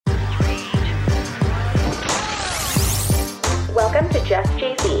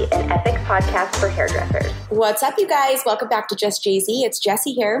podcast for hairdressers. What's up, you guys? Welcome back to Just Jay-Z. It's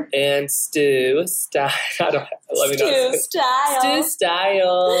Jessie here. And Stu Styles. Stu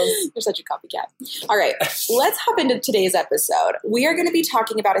Styles. You're such a copycat. All right, let's hop into today's episode. We are going to be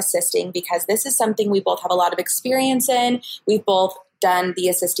talking about assisting because this is something we both have a lot of experience in. We've both done the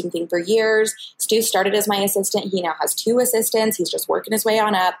assisting thing for years. Stu started as my assistant. He now has 2 assistants. He's just working his way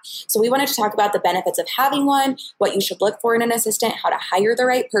on up. So we wanted to talk about the benefits of having one, what you should look for in an assistant, how to hire the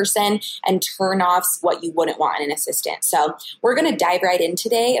right person, and turn off what you wouldn't want in an assistant. So we're going to dive right in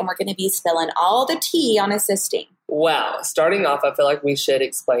today, and we're going to be spilling all the tea on assisting. Wow. Starting off, I feel like we should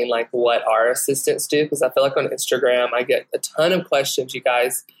explain what our assistants do, because I feel like on Instagram, I get a ton of questions, you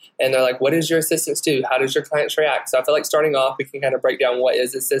guys, and they're like, what does your assistants do? How does your clients react? So I feel like starting off, we can kind of break down what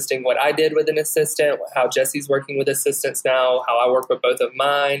is assisting, what I did with an assistant, how Jessie's working with assistants now, how I work with both of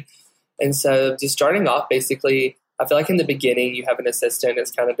mine. And so just starting off, basically, I feel like in the beginning, you have an assistant.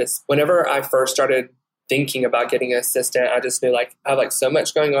 It's kind of this, whenever I first started thinking about getting an assistant, I just knew I have so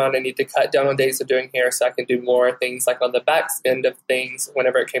much going on. I need to cut down on days of doing hair so I can do more things on the back end of things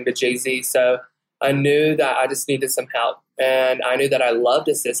whenever it came to Jay-Z. So I knew that I just needed some help. And I knew that I loved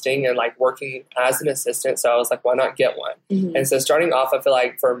assisting and working as an assistant. So I was like, why not get one? Mm-hmm. And so starting off, I feel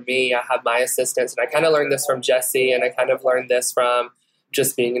like for me, I have my assistants. And I kind of learned this from Jessie. And I kind of learned this from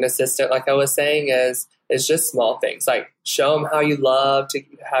just being an assistant. Like I was saying, is just small things. Show them how you love to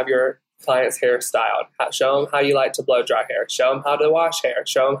have your client's hair styled. Show them how you like to blow dry hair. Show them how to wash hair.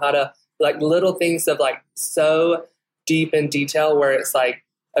 Show them how to little things of so deep in detail where it's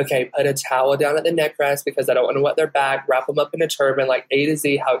okay, put a towel down at the neck rest because I don't want to wet their back, wrap them up in a turban, A to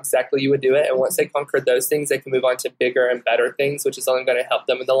Z, how exactly you would do it. And once they conquer those things, they can move on to bigger and better things, which is only going to help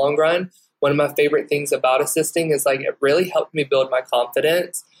them in the long run. One of my favorite things about assisting is it really helped me build my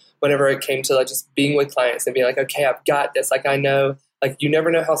confidence whenever it came to just being with clients and being okay, I've got this. I know, you never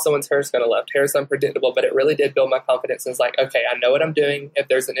know how someone's hair is going to look. Hair is unpredictable, but it really did build my confidence. And it's okay, I know what I'm doing. If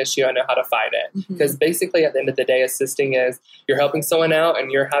there's an issue, I know how to fight it. Because basically at the end of the day, assisting is you're helping someone out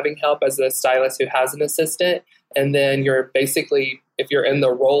and you're having help as a stylist who has an assistant. And then you're basically, if you're in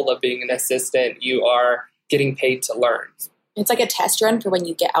the role of being an assistant, you are getting paid to learn. It's like a test run for when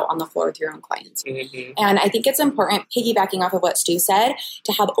you get out on the floor with your own clients. Mm-hmm. And I think it's important, piggybacking off of what Stu said,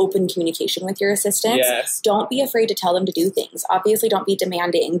 to have open communication with your assistants. Yes. Don't be afraid to tell them to do things. Obviously, don't be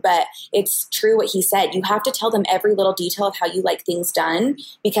demanding, but it's true what he said. You have to tell them every little detail of how you like things done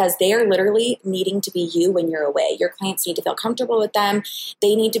because they are literally needing to be you when you're away. Your clients need to feel comfortable with them.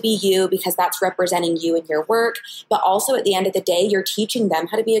 They need to be you because that's representing you in your work. But also at the end of the day, you're teaching them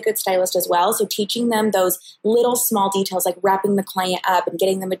how to be a good stylist as well. So teaching them those little small details wrapping the client up and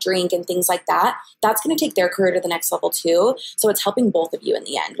getting them a drink and things like that, that's going to take their career to the next level too. So it's helping both of you in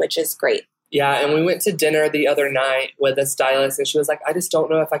the end, which is great. Yeah, and we went to dinner the other night with a stylist, and she was I just don't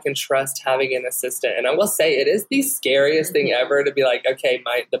know if I can trust having an assistant. And I will say, it is the scariest thing ever to be okay,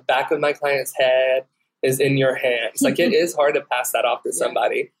 the back of my client's head is in your hands. It is hard to pass that off to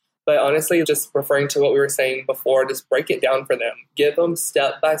somebody. But honestly, just referring to what we were saying before, just break it down for them. Give them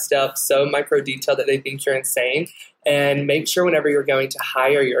step by step, so micro detail that they think you're insane. And make sure whenever you're going to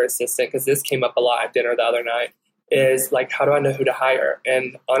hire your assistant, because this came up a lot at dinner the other night, is how do I know who to hire?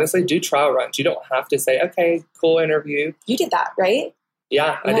 And honestly, do trial runs. You don't have to say, okay, cool interview. You did that, right?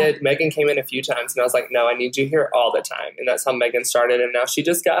 Yeah, I did. Megan came in a few times and I was no, I need you here all the time. And that's how Megan started. And now she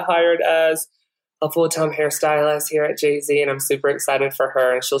just got hired as a full-time hairstylist here at Jay-Z, and I'm super excited for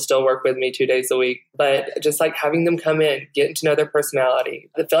her, and she'll still work with me 2 days a week. But just having them come in, getting to know their personality.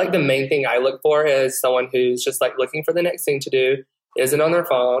 I feel the main thing I look for is someone who's just looking for the next thing to do, isn't on their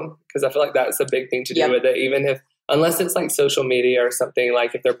phone, because I feel that's a big thing to do with it, even if, unless it's social media or something,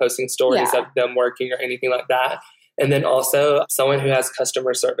 if they're posting stories of them working or anything like that. And then also someone who has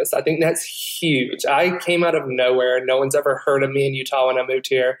customer service. I think that's huge. I came out of nowhere. No one's ever heard of me in Utah when I moved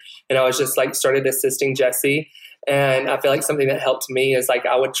here. And I was just started assisting Jessie. And I feel something that helped me is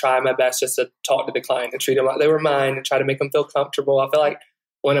I would try my best just to talk to the client and treat them like they were mine and try to make them feel comfortable. I feel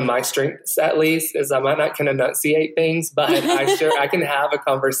one of my strengths, at least, is I might not can enunciate things, but I can have a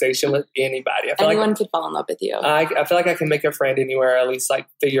conversation with anybody. I feel anyone could fall in love with you. I feel I can make a friend anywhere, at least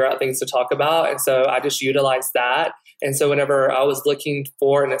figure out things to talk about. And so I just utilize that. And so whenever I was looking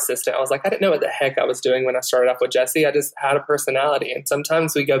for an assistant, I was I didn't know what the heck I was doing when I started off with Jessie. I just had a personality. And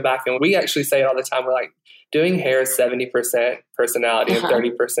sometimes we go back and we actually say it all the time. We're doing hair is 70% personality and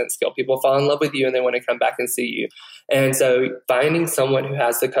 30% skill. People fall in love with you and they want to come back and see you. And so finding someone who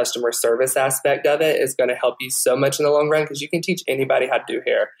has the customer service aspect of it is going to help you so much in the long run, because you can teach anybody how to do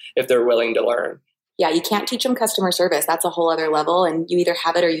hair if they're willing to learn. Yeah, you can't teach them customer service. That's a whole other level, and you either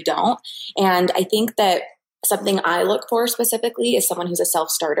have it or you don't. And I think that Something I look for specifically is someone who's a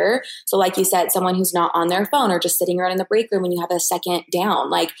self-starter. So like you said, someone who's not on their phone or just sitting around in the break room when you have a second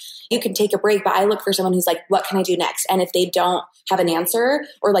down. Like you can take a break, but I look for someone who's like, what can I do next? And if they don't have an answer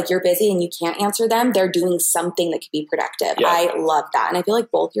or like you're busy and you can't answer them, they're doing something that could be productive. Yeah. I love that. And I feel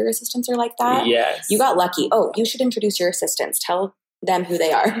like both your assistants are like that. Yes. You got lucky. Oh, you should introduce your assistants. Tell them who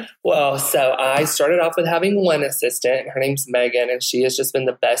they are. Well, so I started off with having one assistant. Her name's Megan, and she has just been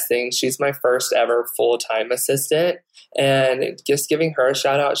the best thing. She's my first ever full-time assistant, and just giving her a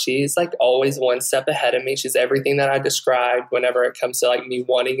shout out. She's like always one step ahead of me. She's everything that I described whenever it comes to like me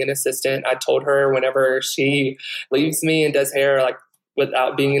wanting an assistant. I told her whenever she leaves me and does hair, like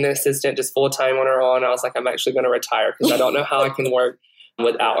without being an assistant, just full-time on her own, I was like, I'm actually going to retire because I don't know how I can work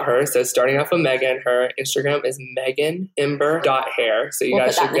without her. So starting off with Megan, her Instagram is meganember.hair. So you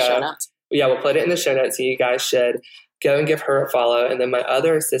guys should go. Yeah, we'll put it in the show notes. So you guys should go and give her a follow. And then my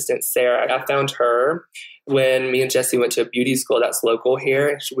other assistant, Sarah, I found her when me and Jesse went to a beauty school that's local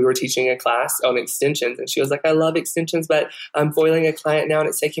here. We were teaching a class on extensions, and she was like, I love extensions, but I'm foiling a client now and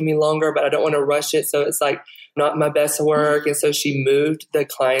it's taking me longer, but I don't want to rush it. So it's like not my best work. And so she moved the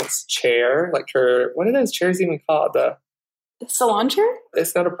client's chair, like her, what are those chairs even called? The salon chair?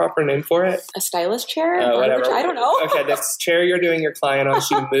 It's not a proper name for it. A stylist chair? Whatever. I don't know. Okay, this chair you're doing your client on,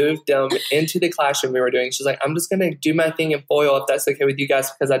 she moved them into the classroom we were doing. She's like, I'm just going to do my thing in foil if that's okay with you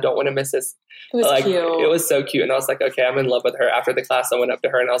guys because I don't want to miss this. It was cute. It was so cute. And I was like, okay, I'm in love with her. After the class, I went up to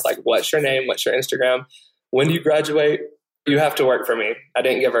her and I was like, what's your name? What's your Instagram? When do you graduate? You have to work for me. I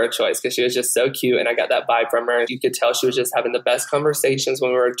didn't give her a choice because she was just so cute and I got that vibe from her. You could tell she was just having the best conversations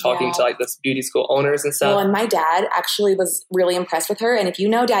when we were talking to like this beauty school owners and stuff. Well, and my dad actually was really impressed with her. And if you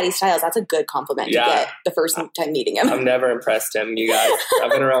know Daddy Styles, that's a good compliment to get the first time meeting him. I've never impressed him, you guys.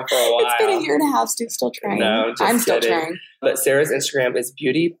 I've been around for a while. It's been a year and a half, Stu's still trying. No, I'm still trying. But Sarah's Instagram is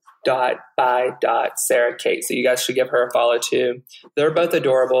beauty.by.Sarah Kate. So you guys should give her a follow too. They're both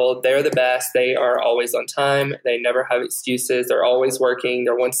adorable. They're the best. They are always on time. They never have excuses. They're always working.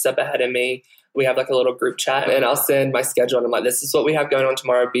 They're one step ahead of me. We have like a little group chat and I'll send my schedule and I'm like, this is what we have going on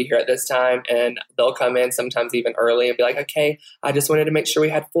tomorrow. Be here at this time. And they'll come in sometimes even early and be like, okay, I just wanted to make sure we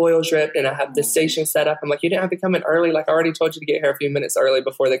had foil dripped and I have the station set up. I'm like, you didn't have to come in early. Like I already told you to get here a few minutes early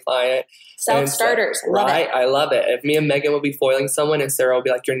before the client. Self-starters. Love it. I love it. If me and Megan will be foiling someone and Sarah will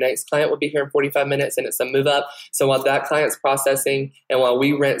be like, your next client will be here in 45 minutes and it's a move up. So while that client's processing and while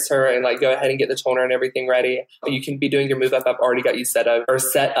we rinse her and like go ahead and get the toner and everything ready, you can be doing your move up. I've already got you set up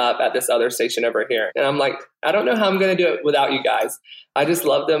at this other station over here. And I'm like, I don't know how I'm going to do it without you guys. I just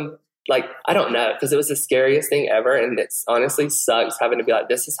love them. Like, I don't know, because it was the scariest thing ever. And it's honestly sucks having to be like,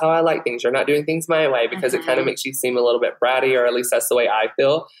 this is how I like things. You're not doing things my way because it kind of makes you seem a little bit bratty, or at least that's the way I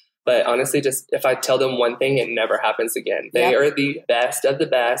feel. But honestly, just if I tell them one thing, it never happens again. They are the best of the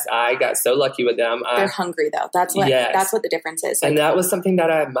best. I got so lucky with them. They're hungry though. That's what the difference is. Like, and that was something that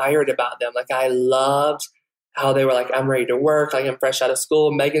I admired about them. Like I loved how they were like, I'm ready to work. Like I'm fresh out of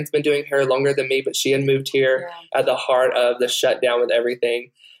school. Megan's been doing hair longer than me, but she had moved here at the heart of the shutdown with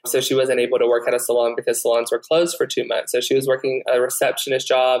everything. So she wasn't able to work at a salon because salons were closed for 2 months. So she was working a receptionist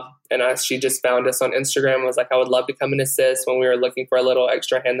job. And she just found us on Instagram and was like, I would love to come and assist. When we were looking for a little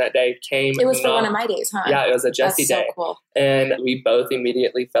extra hand that day, It was for one of my days, huh? Yeah, it was a Jessie day. So cool. And we both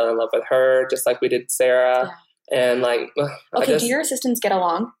immediately fell in love with her, just like we did Sarah. Yeah. And like, okay, do your assistants get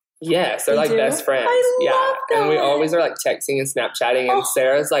along? Yes, they're like best friends. I love that. And we always are like texting and Snapchatting. And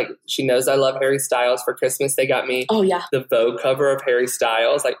Sarah's like, she knows I love Harry Styles. For Christmas, they got me the Vogue cover of Harry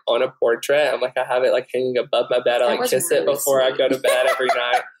Styles, like on a portrait. I'm like, I have it like hanging above my bed. I like kiss it before I go to bed every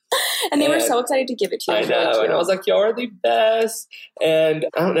night. And they were so excited to give it to you. I know. And I was like, y'all are the best. And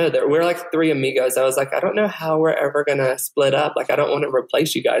I don't know. We're like three amigos. I was like, I don't know how we're ever going to split up. Like, I don't want to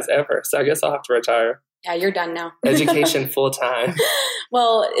replace you guys ever. So I guess I'll have to retire. Yeah, you're done now. Education full time.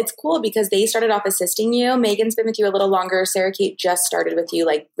 Well, it's cool because they started off assisting you. Megan's been with you a little longer. Sarah Kate just started with you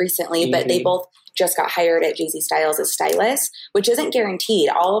like recently, but they both just got hired at Jay-Z Styles as stylists, which isn't guaranteed.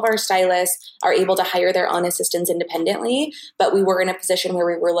 All of our stylists are able to hire their own assistants independently, but we were in a position where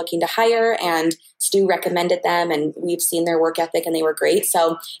we were looking to hire, and Stu recommended them, and we've seen their work ethic and they were great.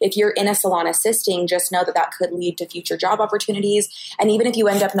 So if you're in a salon assisting, just know that that could lead to future job opportunities. And even if you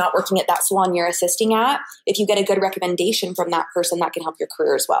end up not working at that salon you're assisting at, if you get a good recommendation from that person, that can help your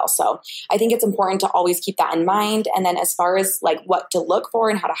career as well. So I think it's important to always keep that in mind. And then as far as like what to look for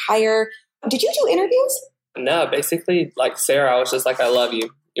and how to hire, did you do interviews? No, basically, like Sarah, I was just like, I love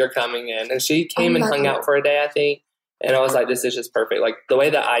you. You're coming in. And she came and hung out for a day, I think. And I was like, this is just perfect. Like the way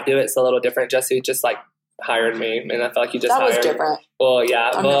that I do it's a little different. Jesse just like hired me. And I felt like you just hired. That was different. Well,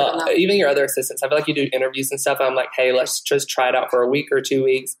 yeah. Well, even your other assistants, I feel like you do interviews and stuff. And I'm like, hey, let's just try it out for a week or 2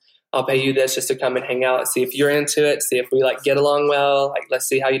 weeks. I'll pay you this just to come and hang out, see if you're into it, see if we like get along well, like let's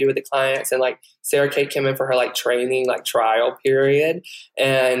see how you do with the clients. And like Sarah Kate came in for her like training, like trial period.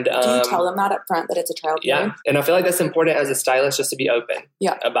 And do you tell them that up front, that it's a trial period? Yeah. And I feel like that's important as a stylist, just to be open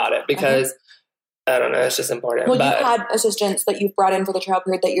about it, because I don't know, it's just important. Well, you've had assistants that you've brought in for the trial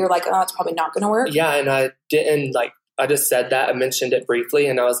period that you're like, oh, it's probably not going to work. Yeah. And I didn't I just said that. I mentioned it briefly,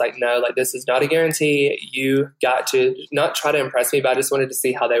 and I was like, no, like this is not a guarantee. You got to not try to impress me, but I just wanted to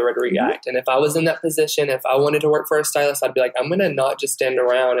see how they would react. And if I was in that position, if I wanted to work for a stylist, I'd be like, I'm going to not just stand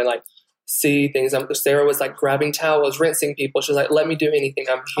around and like see things. Sarah was like grabbing towels, rinsing people. She was like, let me do anything.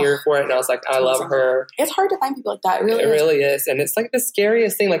 I'm here for it. And I was like, I love her. It's hard to find people like that. It really is. And it's like the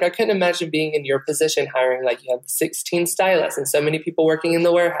scariest thing. Like I couldn't imagine being in your position, hiring, like you have 16 stylists and so many people working in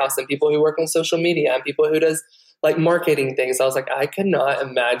the warehouse and people who work on social media and people who does like marketing things. I was like, I could not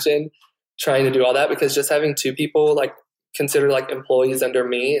imagine trying to do all that, because just having two people like considered like employees under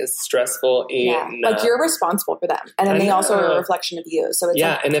me is stressful. Like you're responsible for them. And then they also are a reflection of you. So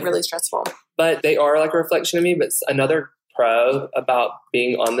it's really stressful. But they are like a reflection of me. But another pro about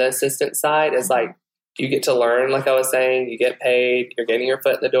being on the assistant side is like, you get to learn, like I was saying, you get paid, you're getting your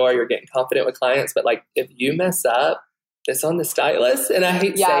foot in the door, you're getting confident with clients. But like if you mess up, it's on the stylist. And I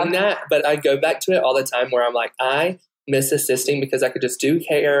hate saying that, but I go back to it all the time where I'm like, I miss assisting because I could just do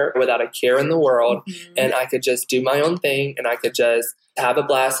hair without a care in the world. And I could just do my own thing, and I could just have a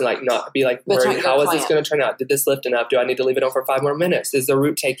blast and like not be like worried, how is this going to turn out? Did this lift enough? Do I need to leave it on for 5 more minutes? Is the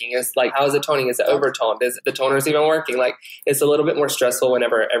root taking? Is like, how is it toning? Is it overtoned? Is the toners even working? Like it's a little bit more stressful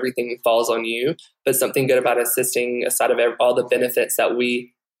whenever everything falls on you. But something good about assisting, aside of all the benefits that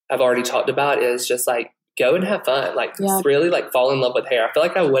we have already talked about, is just like, go and have fun. Like really like fall in love with hair. I feel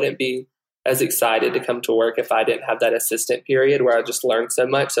like I wouldn't be as excited to come to work if I didn't have that assistant period where I just learned so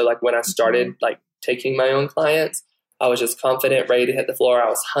much. So like when I started like taking my own clients, I was just confident, ready to hit the floor. I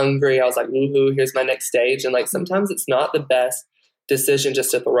was hungry. I was like, woohoo, here's my next stage. And like sometimes it's not the best decision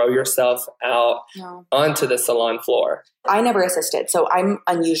just to throw yourself out onto the salon floor. I never assisted, so I'm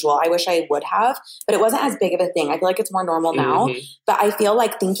unusual. I wish I would have, but it wasn't as big of a thing. I feel like it's more normal now, but I feel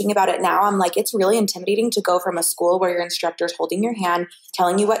like thinking about it now, I'm like, it's really intimidating to go from a school where your instructor's holding your hand,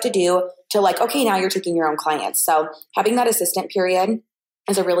 telling you what to do, to like, okay, now you're taking your own clients. So having that assistant period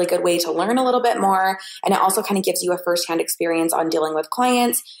is a really good way to learn a little bit more. And it also kind of gives you a firsthand experience on dealing with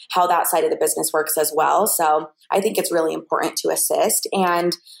clients, how that side of the business works as well. So I think it's really important to assist.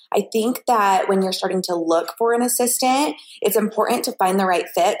 And I think that when you're starting to look for an assistant, it's important to find the right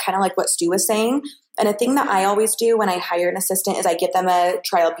fit, kind of like what Stu was saying. And a thing that I always do when I hire an assistant is I give them a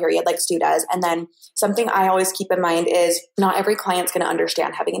trial period like Stu does. And then something I always keep in mind is not every client's going to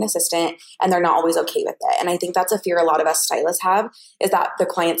understand having an assistant, and they're not always okay with it. And I think that's a fear a lot of us stylists have, is that the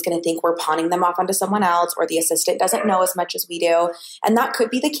client's going to think we're pawning them off onto someone else, or the assistant doesn't know as much as we do. And that could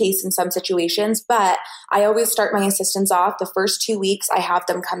be the case in some situations, but I always start my assistants off the first 2 weeks. I have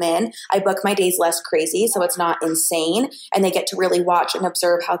them come in. I book my days less crazy, so it's not insane. And they get to really watch and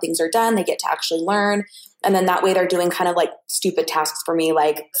observe how things are done. They get to actually learn. And then that way they're doing kind of like stupid tasks for me,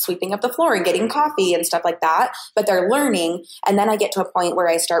 like sweeping up the floor and getting coffee and stuff like that. But they're learning. And then I get to a point where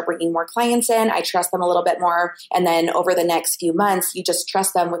I start bringing more clients in. I trust them a little bit more. And then over the next few months, you just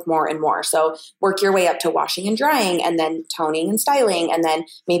trust them with more and more. So work your way up to washing and drying, and then toning and styling, and then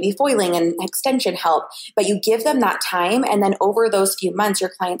maybe foiling and extension help. But you give them that time. And then over those few months,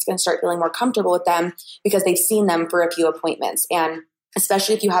 your client's going to start feeling more comfortable with them because they've seen them for a few appointments. And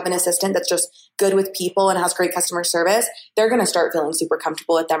especially if you have an assistant that's just good with people and has great customer service, they're going to start feeling super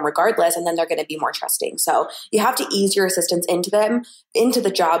comfortable with them regardless, and then they're going to be more trusting. So you have to ease your assistants into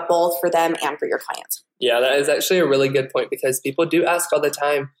the job, both for them and for your clients. Yeah, that is actually a really good point, because people do ask all the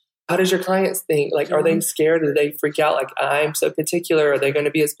time, how does your clients think? Like, are they scared? Do they freak out? Like, I'm so particular. Are they going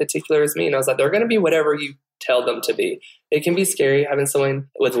to be as particular as me? And I was like, they're going to be whatever you tell them to be. It can be scary having someone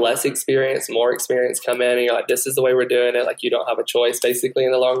with less experience, more experience come in, and you're like, this is the way we're doing it. Like, you don't have a choice basically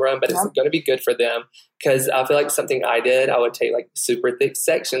in the long run, but it's going to be good for them. Because I feel like something I did, I would take like super thick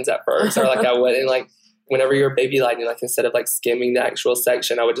sections at first, or like I wouldn't like, whenever you're baby lighting, like instead of like skimming the actual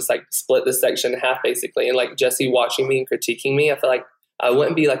section, I would just like split the section in half basically. And like Jesse watching me and critiquing me, I feel like I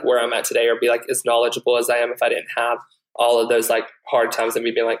wouldn't be like where I'm at today, or be like as knowledgeable as I am if I didn't have all of those like hard times and me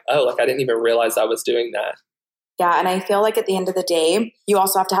being like, oh, like I didn't even realize I was doing that. Yeah. And I feel like at the end of the day, you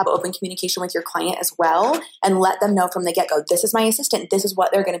also have to have open communication with your client as well, and let them know from the get-go, this is my assistant, this is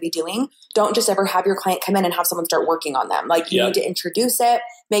what they're going to be doing. Don't just ever have your client come in and have someone start working on them. Like you need to introduce it,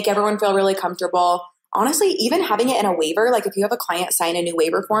 make everyone feel really comfortable. honestly, even having it in a waiver, like if you have a client sign a new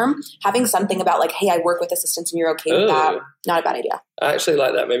waiver form, having something about like, hey, I work with assistants and you're okay with that, not a bad idea. I actually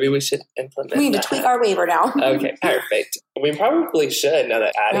like that. Maybe we should implement We need to tweak our waiver now. Okay, perfect. We probably should, now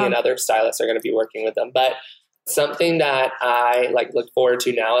that Addie and other stylists are going to be working with them. But something that I like look forward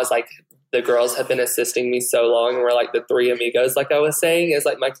to now is like the girls have been assisting me so long, and we're like the three amigos, like I was saying, is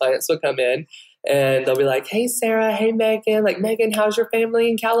like my clients will come in and they'll be like, hey, Sarah, hey, Megan. Like, Megan, how's your family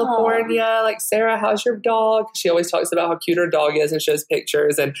in California? Aww. Like, Sarah, how's your dog? She always talks about how cute her dog is and shows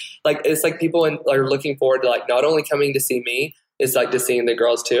pictures. And like, it's like people are looking forward to like not only coming to see me, it's like to seeing the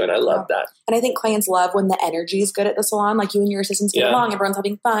girls too. And I love that. And I think clients love when the energy is good at the salon, like you and your assistants get along, everyone's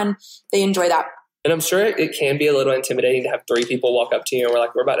having fun. They enjoy that. And I'm sure it can be a little intimidating to have three people walk up to you and we're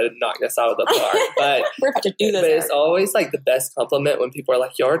like, we're about to knock this out of the park. But we're about to do this. But it's always like the best compliment when people are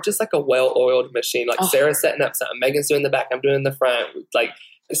like, you're just like a well-oiled machine. Like Sarah's setting up something. Megan's doing the back. I'm doing the front. Like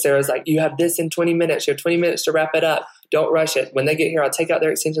Sarah's like, you have this in 20 minutes. You have 20 minutes to wrap it up. Don't rush it. When they get here, I'll take out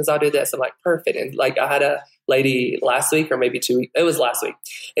their extensions. I'll do this. I'm like, perfect. And like I had a lady last week or maybe 2 weeks. It was last week.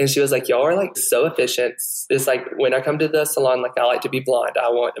 And she was like, y'all are like so efficient. It's like when I come to the salon, like I like to be blonde. I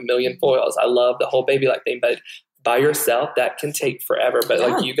want a million foils. I love the whole baby like thing. But by yourself, that can take forever. But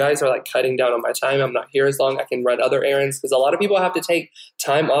like you guys are like cutting down on my time. I'm not here as long. I can run other errands because a lot of people have to take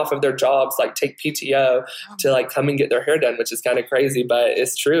time off of their jobs, like take PTO to like come and get their hair done, which is kind of crazy, but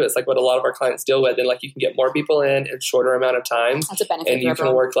it's true. It's like what a lot of our clients deal with. And like you can get more people in shorter amount of time. That's a benefit. And you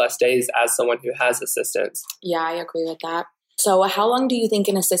can work less days as someone who has assistants. Yeah, I agree with that. So how long do you think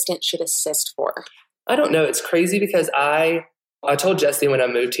an assistant should assist for? I don't know. It's crazy because I told Jesse when I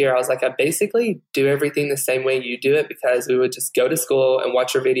moved here, I was like, I basically do everything the same way you do it because we would just go to school and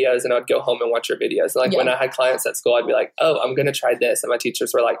watch your videos and I'd go home and watch your videos. And like when I had clients at school, I'd be like, oh, I'm going to try this. And my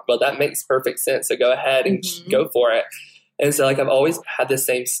teachers were like, well, that makes perfect sense. So go ahead and go for it. And so like I've always had the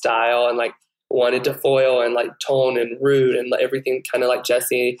same style and like wanted to foil and like tone and root and like, everything kind of like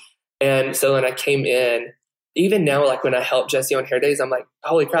Jesse. And so when I came in, even now, like when I help Jesse on hair days, I'm like,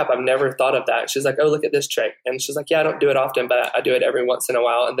 holy crap, I've never thought of that. She's like, oh, look at this trick. And she's like, yeah, I don't do it often, but I do it every once in a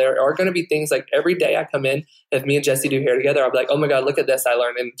while. And there are going to be things like every day I come in, if me and Jesse do hair together, I'll be like, oh my God, look at this I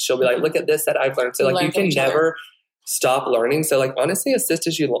learned. And she'll be like, look at this that I've learned. So like you can never stop learning. So like honestly, assist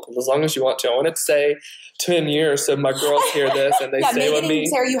as long as you want to. I wanted to say 10 years. So my girls hear this and they stay with me.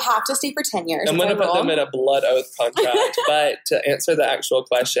 Sarah, you have to stay for 10 years. I'm going to put them in a blood oath contract. But to answer the actual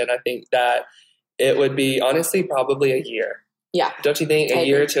question, I think that it would be honestly probably a year. Yeah. Don't you think? A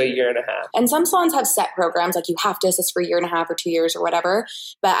year to a year and a half. And some salons have set programs, like you have to assist for a year and a half or 2 years or whatever.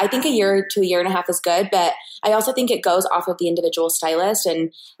 But I think a year to a year and a half is good. But I also think it goes off of the individual stylist.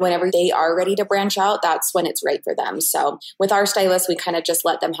 And whenever they are ready to branch out, that's when it's right for them. So with our stylists, we kind of just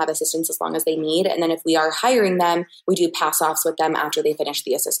let them have assistants as long as they need. And then if we are hiring them, we do pass-offs with them after they finish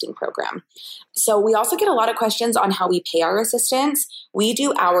the assisting program. So we also get a lot of questions on how we pay our assistants. We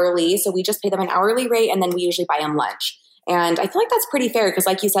do hourly. So we just pay them an hourly rate and then we usually buy them lunch. And I feel like that's pretty fair because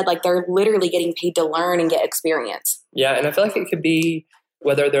like you said, like they're literally getting paid to learn and get experience. Yeah. And I feel like it could be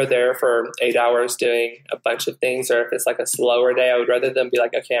whether they're there for 8 hours doing a bunch of things or if it's like a slower day. I would rather them be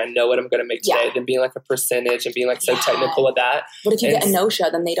like, okay, I know what I'm going to make today than being like a percentage and being like so technical with that. But if you get a no-show,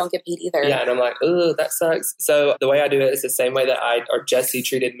 then they don't get paid either. Yeah. And I'm like, oh, that sucks. So the way I do it is the same way that Jesse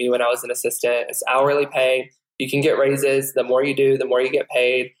treated me when I was an assistant. It's hourly pay. You can get raises. The more you do, the more you get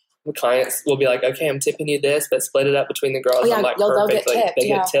paid. The clients will be like, okay, I'm tipping you this, but split it up between the girls. Oh, yeah, I'm like, perfect. They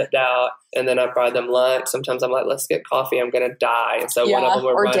get tipped out. And then I buy them lunch. Sometimes I'm like, let's get coffee. I'm going to die. And so one of them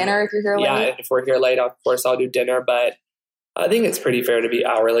will or dinner if you're here late. Yeah, if we're here late, of course, I'll do dinner. But I think it's pretty fair to be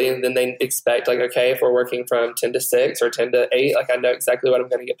hourly. And then they expect like, okay, if we're working from 10 to 6 or 10 to 8, like I know exactly what I'm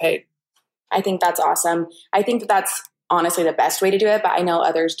going to get paid. I think that's awesome. I think that's honestly the best way to do it, but I know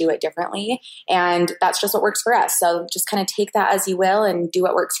others do it differently. And that's just what works for us. So just kind of take that as you will and do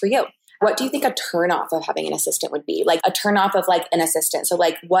what works for you. What do you think a turnoff of having an assistant would be? Like a turnoff of like an assistant. So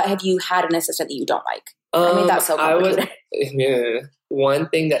like what have you had an assistant that you don't like? I mean, that's so complicated. One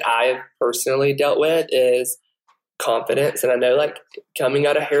thing that I've personally dealt with is confidence. And I know like coming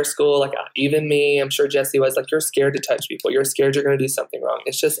out of hair school, like even me, I'm sure Jesse was like, you're scared to touch people. You're scared you're going to do something wrong.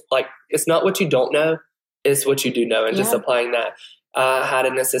 It's just like, it's not what you don't know. It's what you do know. And just applying that. I had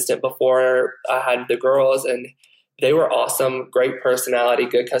an assistant before I had the girls and they were awesome, great personality,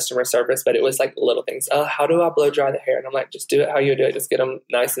 good customer service, but it was like little things. How do I blow dry the hair? And I'm like, just do it how you do it. Just get them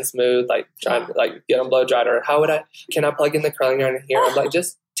nice and smooth, like try like get them blow dried. Or can I plug in the curling iron here? I'm like,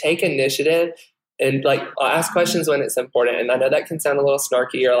 just take initiative And like, I'll ask questions when it's important. And I know that can sound a little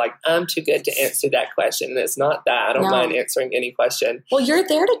snarky or like, I'm too good to answer that question. And it's not that. I don't mind answering any question. Well, you're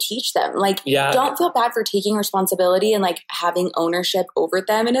there to teach them. Like, don't feel bad for taking responsibility and like having ownership over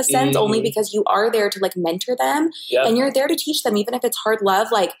them in a sense, only because you are there to like mentor them and you're there to teach them, even if it's hard love,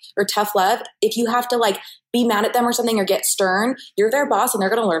 like, or tough love. If you have to like be mad at them or something or get stern, you're their boss and they're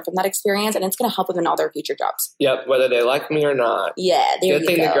going to learn from that experience and it's going to help them in all their future jobs. Yep. Whether they like me or not. Yeah. Good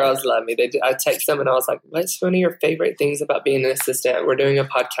thing the girls love me. I text them and I was like, what's one of your favorite things about being an assistant? We're doing a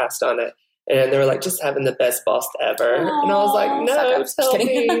podcast on it. And they were like, just having the best boss ever. Aww, and I was like, no, tell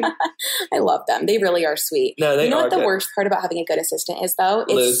me. I love them. They really are sweet. No, they You know are what the good. worst part about having a good assistant is, though?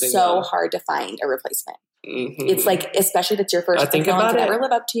 It's so hard to find a replacement. Mm-hmm. It's like, especially if it's your first person, no one can ever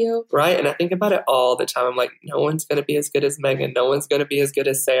live up to you. Right. And I think about it all the time. I'm like, no one's going to be as good as Megan. No one's going to be as good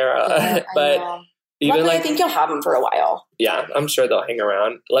as Sarah. Yeah, but even luckily, like, I think you'll have them for a while. Yeah, I'm sure they'll hang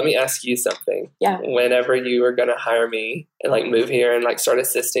around. Let me ask you something. Yeah. Whenever you were going to hire me and like move here and like start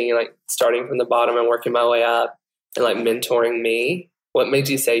assisting and like starting from the bottom and working my way up and like mentoring me, what made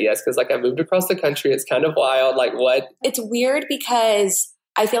you say yes? Because like I moved across the country. It's kind of wild. Like what? It's weird because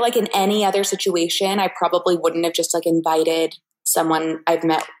I feel like in any other situation, I probably wouldn't have just like invited someone I've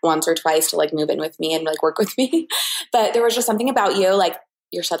met once or twice to like move in with me and like work with me. But there was just something about you, like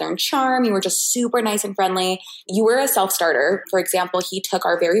your Southern charm. You were just super nice and friendly. You were a self-starter. For example, he took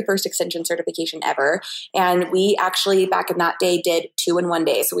our very first extension certification ever. And we actually back in that day did 2 in 1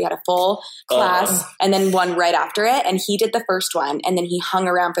 day. So we had a full class and then one right after it. And he did the first one. And then he hung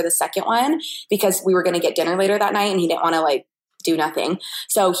around for the second one because we were going to get dinner later that night and he didn't want to like do nothing.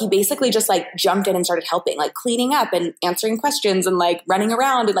 So he basically just like jumped in and started helping, like cleaning up and answering questions and like running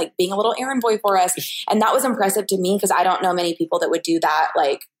around and like being a little errand boy for us. And that was impressive to me because I don't know many people that would do that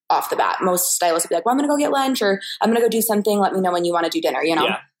like off the bat. Most stylists would be like, well, I'm going to go get lunch or I'm going to go do something. Let me know when you want to do dinner, you know?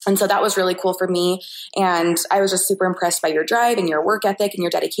 Yeah. And so that was really cool for me. And I was just super impressed by your drive and your work ethic and your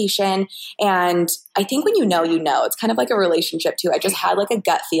dedication. And I think when you know, it's kind of like a relationship too. I just had like a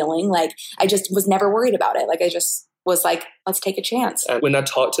gut feeling. Like I just was never worried about it. Like I just was like, let's take a chance. And when I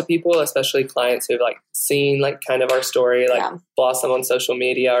talk to people, especially clients who've like seen like kind of our story, like blossom on social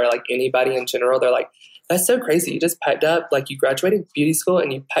media or like anybody in general, they're like, that's so crazy. You just packed up, like you graduated beauty school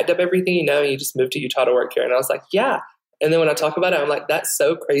and you packed up everything you know and you just moved to Utah to work here. And I was like, yeah. And then when I talk about it, I'm like, that's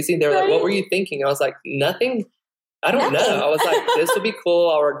so crazy. They were like, what were you thinking? I was like, nothing. I don't know. I was like, this would be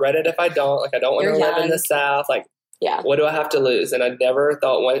cool. I'll regret it if I don't. Like, I don't want to live in the South. Like, what do I have to lose? And I never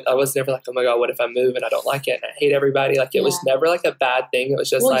thought, I was never like, oh my God, what if I move and I don't like it and I hate everybody? Like it was never like a bad thing. It was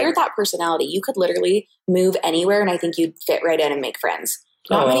just like, you're that personality. You could literally move anywhere and I think you'd fit right in and make friends.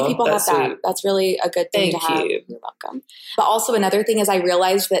 Not many people have that. Sweet. That's really a good thing to have. You. You're welcome. But also another thing is I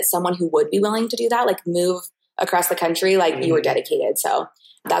realized that someone who would be willing to do that, like move across the country, like you were dedicated. So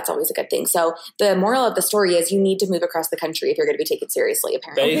that's always a good thing. So the moral of the story is you need to move across the country if you're going to be taken seriously,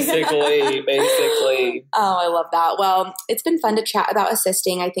 apparently. Basically. Oh, I love that. Well, it's been fun to chat about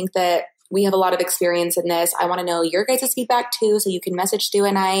assisting. I think that we have a lot of experience in this. I want to know your guys' feedback too. So you can message Stu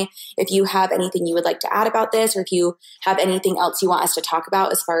and I if you have anything you would like to add about this or if you have anything else you want us to talk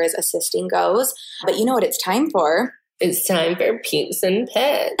about as far as assisting goes. But you know what it's time for? It's time for Peeps and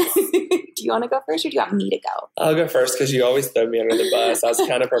Pets. Do you want to go first or do you want me to go? I'll go first because you always throw me under the bus. I was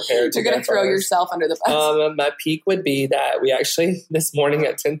kind of prepared to You're going to throw yourself under the bus. My peak would be that we actually, this morning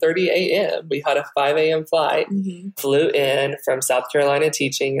at 10:30 a.m., we had a 5 a.m. flight, flew in from South Carolina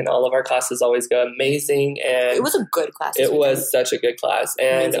teaching, and all of our classes always go amazing. And it was a good class. It was such a good class.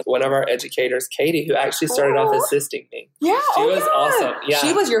 And one of our educators, Katie, who actually started off assisting me. Yeah. She was awesome. Yeah.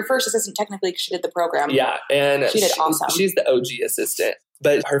 She was your first assistant technically because she did the program. Yeah. And she did awesome. She's the OG assistant.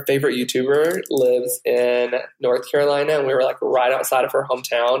 But her favorite YouTuber lives in North Carolina, and we were like right outside of her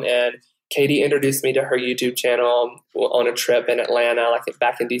hometown. And Katie introduced me to her YouTube channel on a trip in Atlanta, like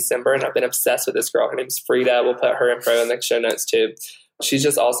back in December. And I've been obsessed with this girl. Her name's Frida. We'll put her info in the show notes too. She's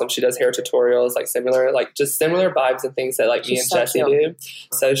just awesome. She does hair tutorials, like similar vibes and things that like me and Jessie do.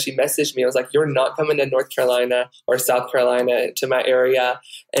 So she messaged me. I was like, you're not coming to North Carolina or South Carolina to my area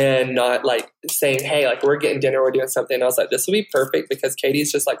and not like saying, hey, like we're getting dinner, we're doing something. And I was like, this would be perfect because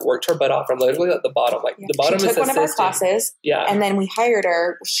Katie's just like worked her butt off. I'm literally at the bottom. Like the bottom she is took one of our classes. Yeah. And then we hired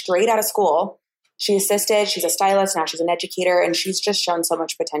her straight out of school. She assisted. She's a stylist. Now she's an educator. And she's just shown so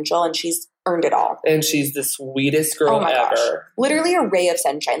much potential. And she's earned it all. And she's the sweetest girl ever. Gosh. Literally a ray of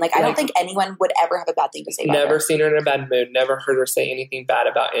sunshine. Like, I don't think anyone would ever have a bad thing to say about her. Never seen her in a bad mood. Never heard her say anything bad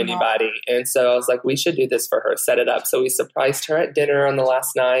about anybody. No. And so I was like, we should do this for her. Set it up. So we surprised her at dinner on the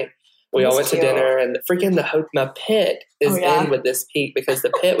last night. We all went to dinner. And my pit is in with this peak because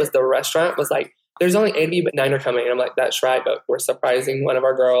the pit was the restaurant was like, there's only 8 of you, but 9 are coming. And I'm like, that's right. But we're surprising one of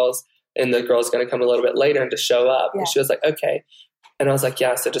our girls. and the girl's going to come a little bit later and to show up. Yeah. And she was like, okay. And I was like,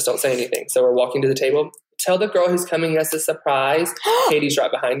 yeah, so just don't say anything. So we're walking to the table. Tell the girl who's coming as a surprise. Katie's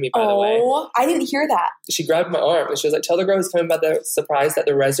right behind me, by the way. Oh, I didn't hear that. She grabbed my arm and she was like, tell the girl who's coming by the surprise that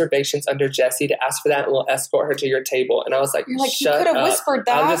the reservation's under Jessie to ask for that and we'll escort her to your table. And I was like, You're like, shut you could have up. whispered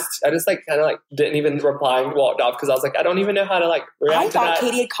that. I just like kind of like didn't even reply and walked off because I was like, I don't even know how to like react I to thought that.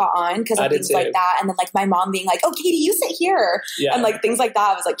 Katie had caught on because I of did things too. like that. And then like my mom being like, oh, Katie, you sit here. Yeah. And like things like that.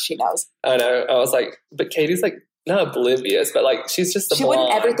 I was like, she knows. I know. I was like, but Katie's like not oblivious, but like she's just She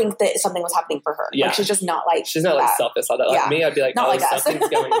wouldn't ever think that something was happening for her. Yeah. Like she's just not like she's not like that. selfish like that. Like Yeah. me, I'd be like, Not oh, like us. something's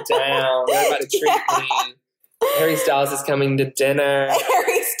going down. They're about to treat me. Harry Styles is coming to dinner.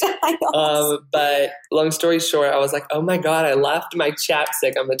 Harry Styles. But long story short, I was like, oh my God, I left my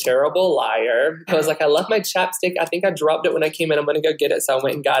chapstick. I'm a terrible liar. I was like, I left my chapstick. I think I dropped it when I came in. I'm going to go get it. So I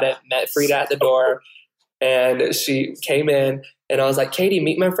went and got it, met Frida at the door. And she came in and I was like, Katie,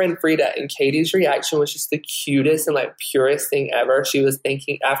 meet my friend Frida. And Katie's reaction was just the cutest and like purest thing ever. She was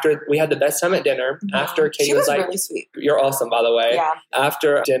thinking after we had the best time at dinner, after Katie she was like, really sweet. you're awesome, by the way. Yeah.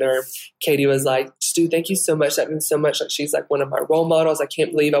 After dinner, Katie was like, Stu, thank you so much. That means so much. Like, she's like one of my role models. I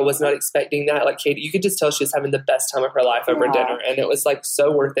can't believe I was not expecting that. Like Katie, you could just tell she was having the best time of her life over dinner. And it was like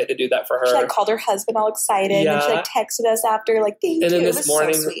so worth it to do that for her. She like called her husband all excited and she like texted us after like, thank you. And then It this was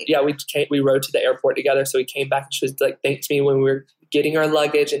morning, so sweet. yeah, we rode to the airport together. So we came back and she was like, thanked me when we were getting our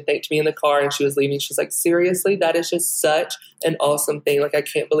luggage and thanked me in the car. And she was leaving. She's like, seriously, that is just such an awesome thing. Like, I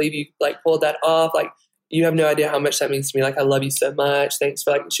can't believe you like pulled that off. Like, you have no idea how much that means to me. Like, I love you so much. Thanks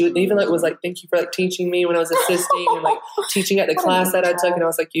for like, she even like was like, thank you for like teaching me when I was assisting and like teaching at the class that I took. And I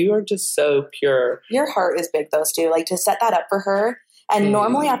was like, you are just so pure. Your heart is big though, Stu. Like to set that up for her. And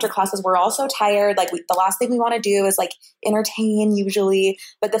normally after classes, we're all so tired. Like the last thing we want to do is like entertain usually.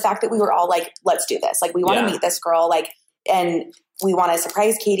 But the fact that we were all like, let's do this. Like we want to meet this girl. Like, and we want to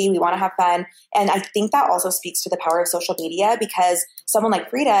surprise Katie. We want to have fun. And I think that also speaks to the power of social media because someone like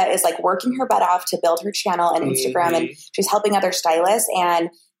Frida is like working her butt off to build her channel and Instagram and she's helping other stylists. And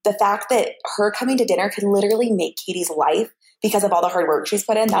the fact that her coming to dinner could literally make Katie's life because of all the hard work she's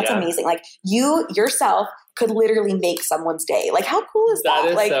put in. That's amazing. Like you yourself could literally make someone's day. Like how cool is that? That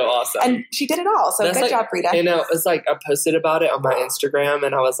is like, so awesome. And she did it all. So good job, Frida. You know, it's like I posted about it on my Instagram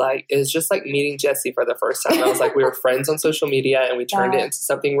and I was like, it was just like meeting Jessie for the first time. I was like, we were friends on social media and we turned it into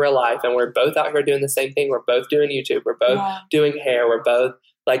something real life. And we're both out here doing the same thing. We're both doing YouTube. We're both doing hair. We're both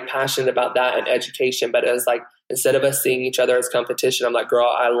like passionate about that and education. But it was like, instead of us seeing each other as competition, I'm like, girl,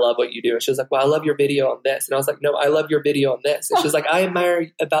 I love what you do. And she was like, well, I love your video on this. And I was like, no, I love your video on this. And she was like, I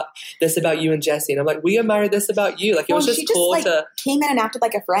admire about you and Jessie. And I'm like, we admire this about you. Like, it was just cool like, to came in and acted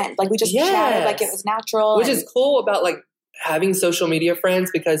like a friend. Like we just chatted like it was natural. Which is cool about like having social media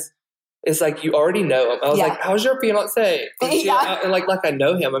friends because it's like you already know them. I was like, how's your fiance? And like I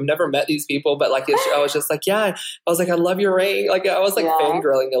know him. I've never met these people, but like I was just like, I was like, I love your ring. Like I was like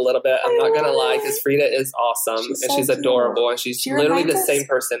fangirling a little bit. I'm not gonna lie, because Frida is awesome and she's adorable and she's literally the same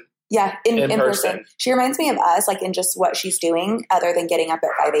person. Yeah, in person. She reminds me of us, like in just what she's doing, other than getting up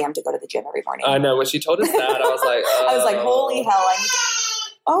at 5 a.m. to go to the gym every morning. I know. When she told us that, I was like, I was like, holy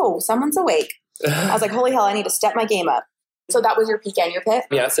hell! Someone's awake. I was like, holy hell! I need to step my game up. So that was your peak and your pit?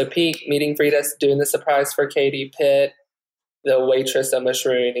 Yeah, so peak, meeting Frida, doing the surprise for Katie, pit, the waitress almost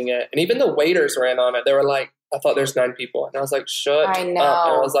ruining it. And even the waiters ran on it. They were like, I thought there's 9 people. And I was like, shut up. And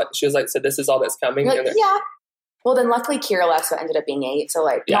I was like, she was like, so this is all that's coming? Like, yeah. Well, then luckily Kira left, so it ended up being 8. So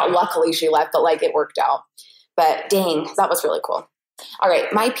like, not luckily she left, but like it worked out. But dang, that was really cool. All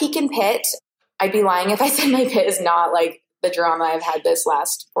right, my peak and pit, I'd be lying if I said my pit is not like the drama I've had this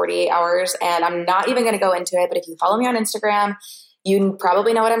last 48 hours. And I'm not even going to go into it, but if you follow me on Instagram, you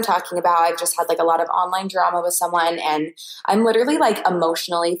probably know what I'm talking about. I've just had like a lot of online drama with someone and I'm literally like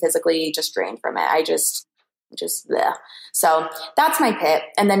emotionally, physically just drained from it. I just bleh. So that's my pit.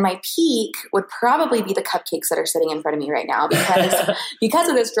 And then my peak would probably be the cupcakes that are sitting in front of me right now because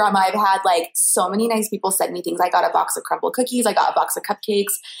of this drama. I've had like so many nice people send me things. I got a box of crumble cookies. I got a box of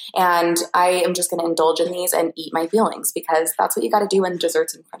cupcakes and I am just going to indulge in these and eat my feelings because that's what you got to do when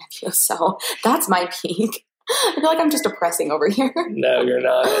dessert's in front of you. So that's my peak. I feel like I'm just depressing over here. No, you're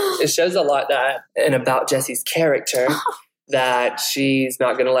not. It shows a lot that and about Jessie's character. That she's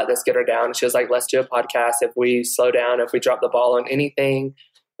not going to let this get her down. She was like, let's do a podcast. If we slow down, if we drop the ball on anything,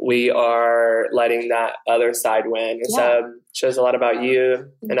 we are letting that other side win. And so it shows a lot about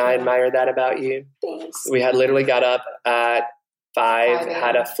you. And I admire that about you. Thanks. We had literally got up at 5,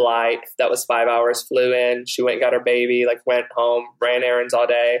 had a flight that was 5 hours, flew in. She went and got her baby, like went home, ran errands all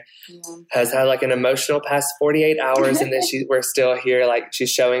day, has had like an emotional past 48 hours. And then we're still here. Like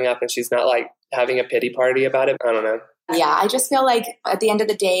she's showing up and she's not like having a pity party about it. I don't know. Yeah, I just feel like at the end of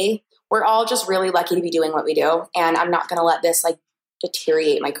the day, we're all just really lucky to be doing what we do. And I'm not going to let this like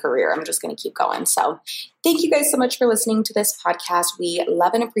deteriorate my career. I'm just going to keep going. So thank you guys so much for listening to this podcast. We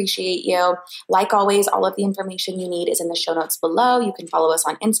love and appreciate you. Like always, all of the information you need is in the show notes below. You can follow us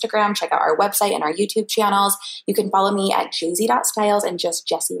on Instagram, check out our website and our YouTube channels. You can follow me at jz.styles and just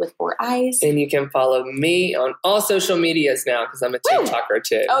Jessie with 4 eyes. And you can follow me on all social medias now because I'm a TikToker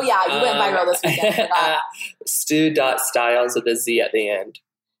too. Oh yeah, you went viral this weekend. Stu.styles with a Z at the end.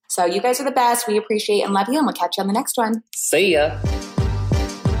 So you guys are the best. We appreciate and love you, and we'll catch you on the next one. See ya.